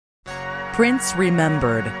Prince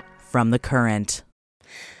Remembered from The Current.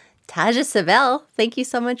 Taja Sevelle, thank you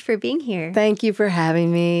so much for being here. Thank you for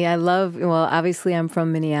having me. Obviously I'm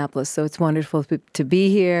from Minneapolis, so it's wonderful to be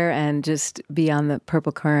here and just be on the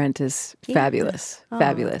Purple Current is fabulous. Oh.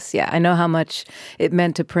 Fabulous. Yeah, I know how much it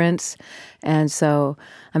meant to Prince, and so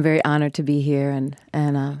I'm very honored to be here and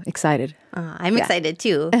excited. I'm excited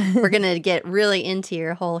too. We're going to get really into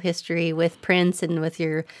your whole history with Prince and with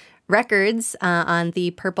your records on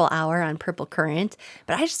the Purple Hour on Purple Current.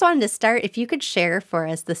 But I just wanted to start, if you could share for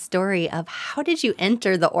us the story of how did you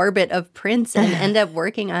enter the orbit of Prince and end up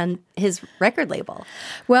working on his record label?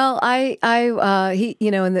 Well, he,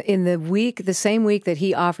 in the same week that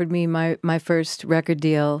he offered me my first record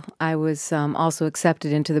deal, I was also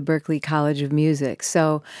accepted into the Berklee College of Music.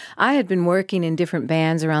 So I had been working in different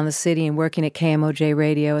bands around the city and working at KMOJ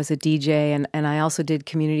Radio as a DJ, and I also did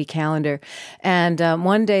Community Calendar. And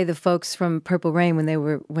one day the folks from Purple Rain, when they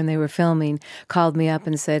were filming, called me up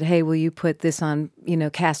and said, "Hey, will you put this on,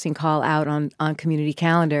 casting call out on Community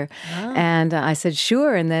Calendar?" Oh. And I said,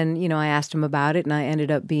 "Sure." And then, I asked him about it, and I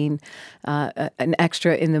ended up being an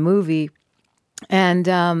extra in the movie.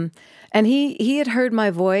 And he had heard my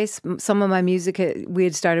voice. Some of my music we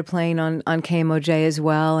had started playing on KMOJ as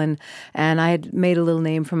well, and I had made a little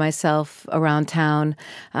name for myself around town.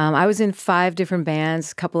 I was in 5 different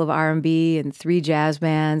bands, a couple of R&B and 3 jazz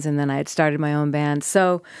bands, and then I had started my own band.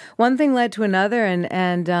 So one thing led to another,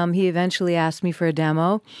 and he eventually asked me for a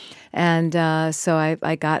demo. And so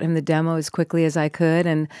I got him the demo as quickly as I could,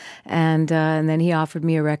 and then he offered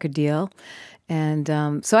me a record deal. And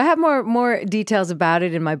so I have more details about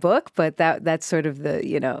it in my book, but that's sort of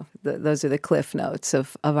those are the cliff notes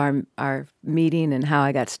of our meeting and how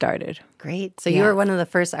I got started. Great. So you were one of the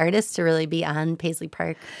first artists to really be on Paisley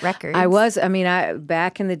Park Records. I was. I mean,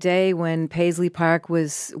 back in the day when Paisley Park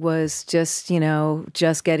was just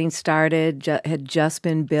just getting started, had just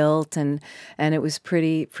been built, and it was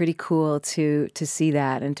pretty cool to see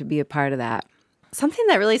that and to be a part of that. Something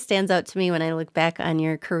that really stands out to me when I look back on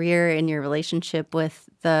your career and your relationship with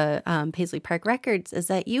the Paisley Park Records is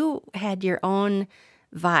that you had your own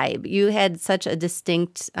vibe. You had such a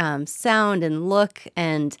distinct sound and look,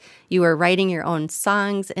 and you were writing your own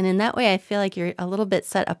songs. And in that way, I feel like you're a little bit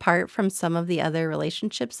set apart from some of the other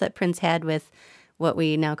relationships that Prince had with what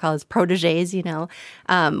we now call his proteges,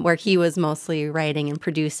 where he was mostly writing and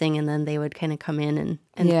producing, and then they would kind of come in and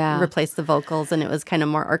replace the vocals, and it was kind of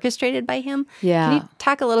more orchestrated by him. Yeah. Can you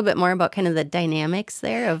talk a little bit more about kind of the dynamics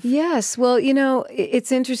there? Yes. Well,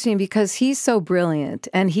 it's interesting because he's so brilliant,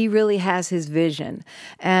 and he really has his vision.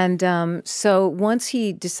 And so once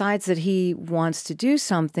he decides that he wants to do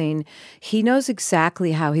something, he knows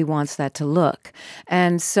exactly how he wants that to look.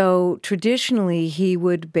 And so traditionally, he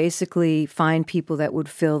would basically find people that would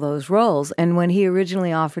fill those roles. And when he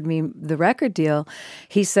originally offered me the record deal,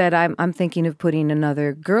 he said, I'm thinking of putting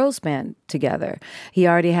another girls band together. He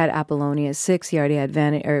already had Apollonia 6. He already had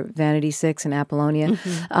Vanity 6 and Apollonia.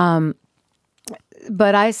 Mm-hmm.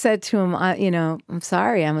 But I said to him, I'm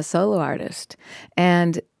sorry, I'm a solo artist.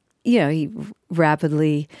 And, he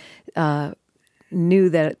rapidly knew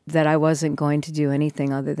that I wasn't going to do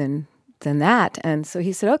anything other than that. And so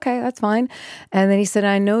he said, okay, that's fine. And then he said,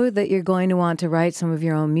 I know that you're going to want to write some of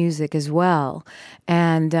your own music as well.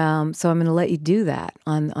 And so I'm going to let you do that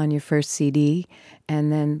on your first CD, and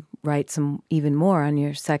then write some even more on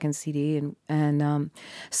your second CD. And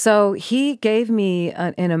so he gave me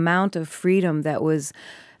an amount of freedom that was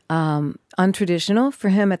untraditional for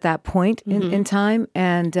him at that point in time.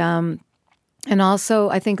 And also,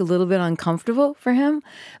 I think a little bit uncomfortable for him,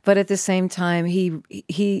 but at the same time,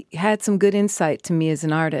 he had some good insight to me as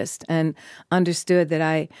an artist and understood that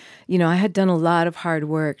I had done a lot of hard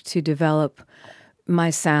work to develop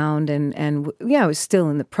my sound, and I was still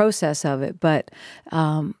in the process of it, but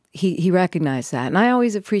he recognized that, and I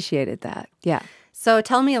always appreciated that. Yeah. So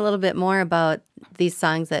tell me a little bit more about these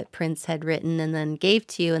songs that Prince had written and then gave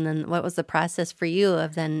to you, and then what was the process for you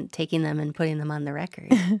of then taking them and putting them on the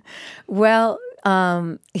record? Well,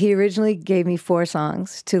 he originally gave me 4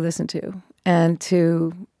 songs to listen to and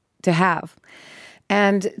to have.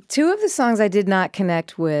 And 2 of the songs I did not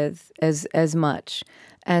connect with as much.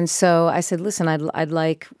 And so I said, listen, I'd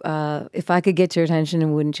like, if I could get your attention,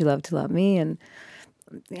 and Wouldn't You Love to Love Me? And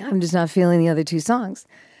I'm just not feeling the other 2 songs.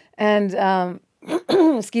 And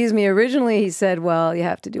excuse me, originally he said, well, you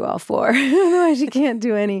have to do all 4, otherwise you can't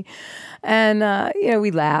do any. And,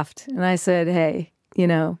 we laughed. And I said, hey,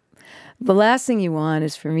 the last thing you want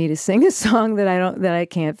is for me to sing a song that I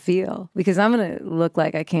can't feel, because I'm going to look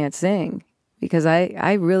like I can't sing, because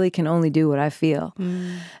I really can only do what I feel.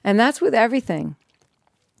 Mm. And that's with everything.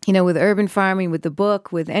 with urban farming, with the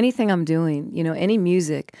book, with anything I'm doing, any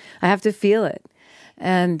music, I have to feel it.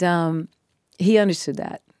 And he understood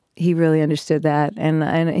that. He really understood that.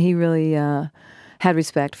 And he really had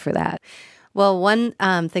respect for that. Well, one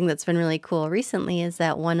thing that's been really cool recently is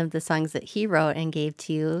that one of the songs that he wrote and gave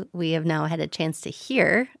to you, we have now had a chance to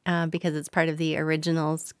hear because it's part of the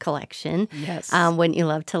originals collection. Yes. Wouldn't You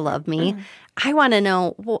Love to Love Me? I want to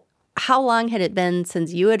know, how long had it been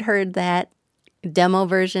since you had heard that demo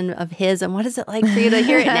version of his, and what is it like for you to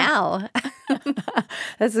hear it now?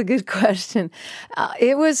 That's a good question.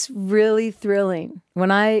 It was really thrilling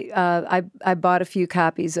when I bought a few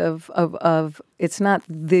copies of it's not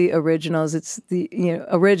the originals, it's the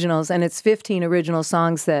originals, and it's 15 original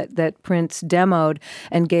songs that Prince demoed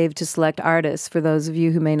and gave to select artists. For those of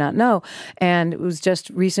you who may not know, and it was just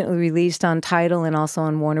recently released on Tidal and also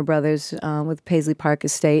on Warner Brothers with Paisley Park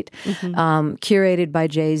Estate, curated by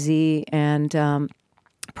Jay-Z and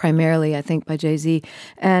primarily, I think, by Jay-Z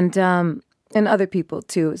and other people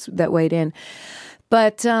too that weighed in.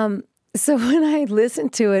 But so when I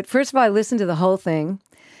listened to it, first of all, I listened to the whole thing,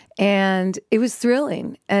 and it was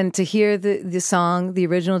thrilling. And to hear the song, the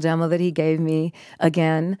original demo that he gave me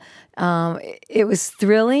again, it was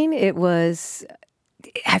thrilling.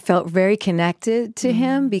 I felt very connected to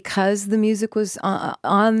him because the music was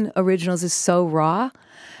on originals is so raw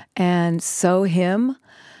and so him.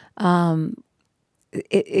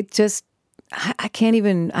 It just, I can't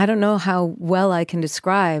even, I don't know how well I can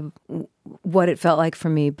describe what it felt like for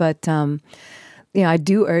me, but I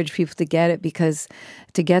do urge people to get it, because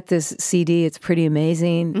to get this CD, it's pretty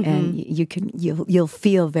amazing, and you'll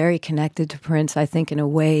feel very connected to Prince, I think, in a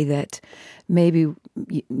way that maybe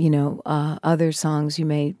other songs you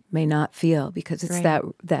may not feel, because it's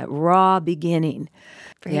that raw beginning.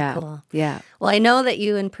 Very cool. Yeah. Well, I know that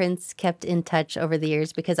you and Prince kept in touch over the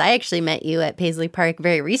years, because I actually met you at Paisley Park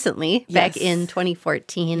very recently, back in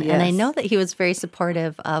 2014. Yes. And I know that he was very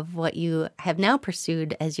supportive of what you have now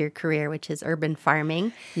pursued as your career, which is urban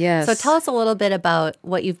farming. Yes. So tell us a little bit about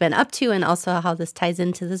what you've been up to, and also how this ties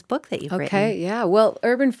into this book that you've written. Okay, yeah. Well,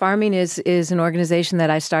 Urban Farming is an organization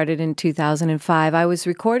that I started in 2005. I was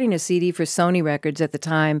recording a CD for Sony Records at the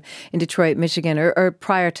time in Detroit, Michigan, or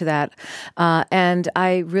prior to that. And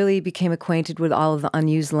I really became acquainted with all of the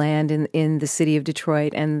unused land in the city of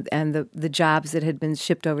Detroit and the jobs that had been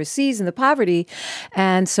shipped overseas and the poverty.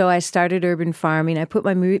 And so I started urban farming. I put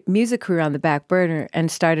my music career on the back burner and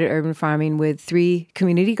started urban farming with 3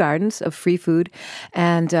 community gardens of free food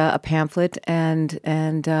and a pamphlet and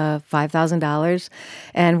 $5,000.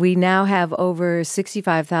 And we now have over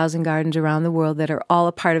 65,000 gardens around the world that are all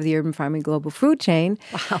a part of the urban farming global food chain.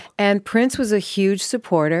 Wow. And Prince was a huge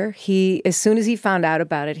supporter. As soon as he found out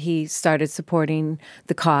about it, he started supporting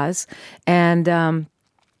the cause. And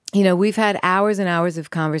we've had hours and hours of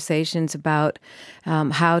conversations about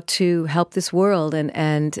how to help this world,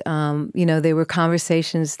 and they were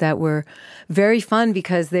conversations that were very fun,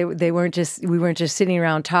 because we weren't just sitting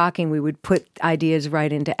around talking. We would put ideas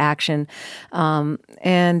right into action, so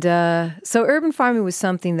urban farming was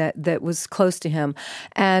something that was close to him,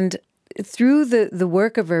 and through the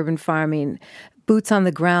work of urban farming, boots on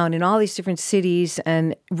the ground in all these different cities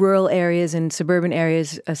and rural areas and suburban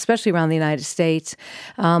areas, especially around the United States,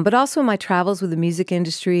 but also in my travels with the music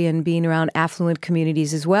industry and being around affluent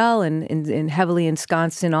communities as well, and heavily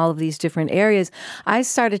ensconced in all of these different areas, I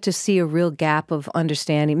started to see a real gap of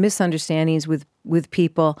misunderstandings with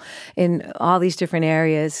people in all these different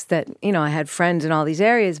areas. That I had friends in all these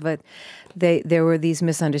areas, but there were these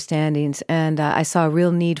misunderstandings, and I saw a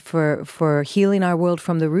real need for healing our world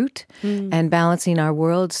from the root and balancing our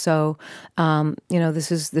world. So,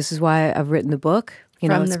 this is why I've written the book.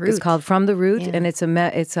 It's called From the Root, and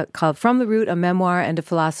it's called From the Root: A Memoir and a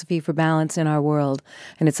Philosophy for Balance in Our World.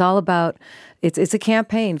 And it's all about it's a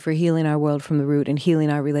campaign for healing our world from the root and healing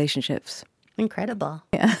our relationships. Incredible.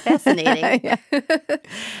 Yeah. Fascinating.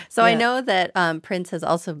 So I know that Prince has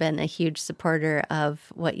also been a huge supporter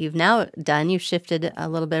of what you've now done. You've shifted a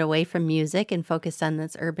little bit away from music and focused on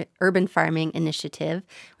this urban farming initiative,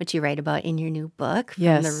 which you write about in your new book,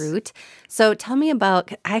 From the Root. So tell me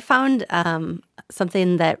about, I found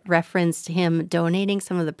something that referenced him donating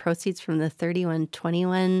some of the proceeds from the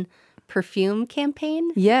 3121 perfume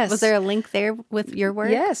campaign? Yes. Was there a link there with your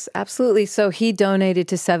work? Yes, absolutely. So he donated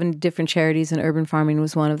to 7 different charities, and urban farming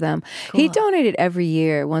was one of them. Cool. He donated every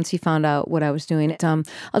year once he found out what I was doing.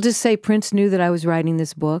 I'll just say Prince knew that I was writing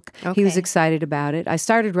this book. Okay. He was excited about it. I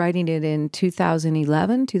started writing it in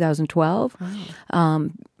 2011, 2012. Wow.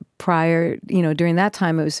 prior, during that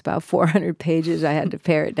time, it was about 400 pages. I had to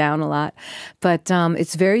pare it down a lot. But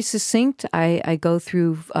it's very succinct. I go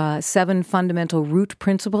through 7 fundamental root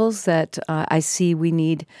principles that I see we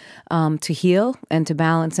need to heal and to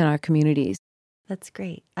balance in our communities. That's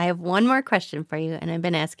great. I have one more question for you, and I've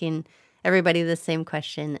been asking everybody the same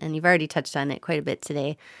question, and you've already touched on it quite a bit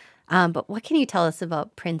today. But what can you tell us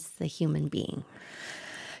about Prince, the human being?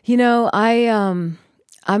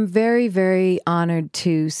 I'm very, very honored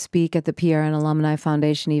to speak at the PRN Alumni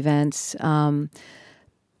Foundation events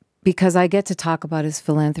because I get to talk about his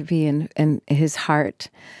philanthropy and his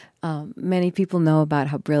heart. Many people know about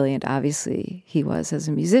how brilliant, obviously, he was as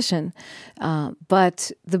a musician,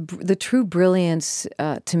 but the true brilliance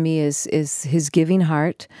to me is his giving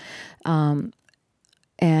heart. And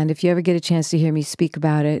if you ever get a chance to hear me speak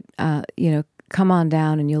about it, come on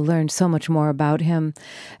down and you'll learn so much more about him.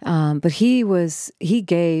 But he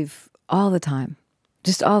gave all the time,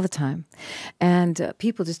 just all the time, and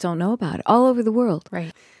people just don't know about it all over the world.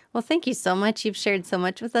 Right. Well, thank you so much. You've shared so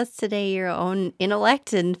much with us today, your own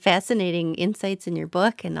intellect and fascinating insights in your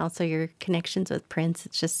book and also your connections with Prince.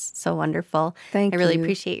 It's just so wonderful. Thank you. I really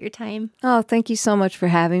appreciate your time. Oh, thank you so much for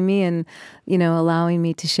having me and, allowing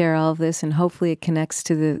me to share all of this, and hopefully it connects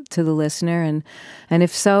to the listener. And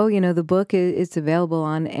if so, the book is available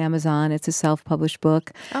on Amazon. It's a self-published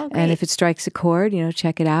book. Oh, great. And if it strikes a chord,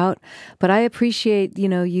 check it out. But I appreciate,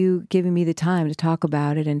 you giving me the time to talk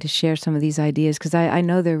about it and to share some of these ideas because I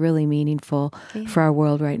know they're really meaningful for our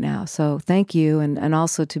world right now. So thank you. And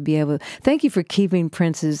also to be able, thank you for keeping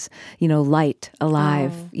Prince's, light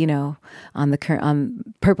alive, on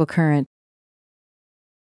Purple Current.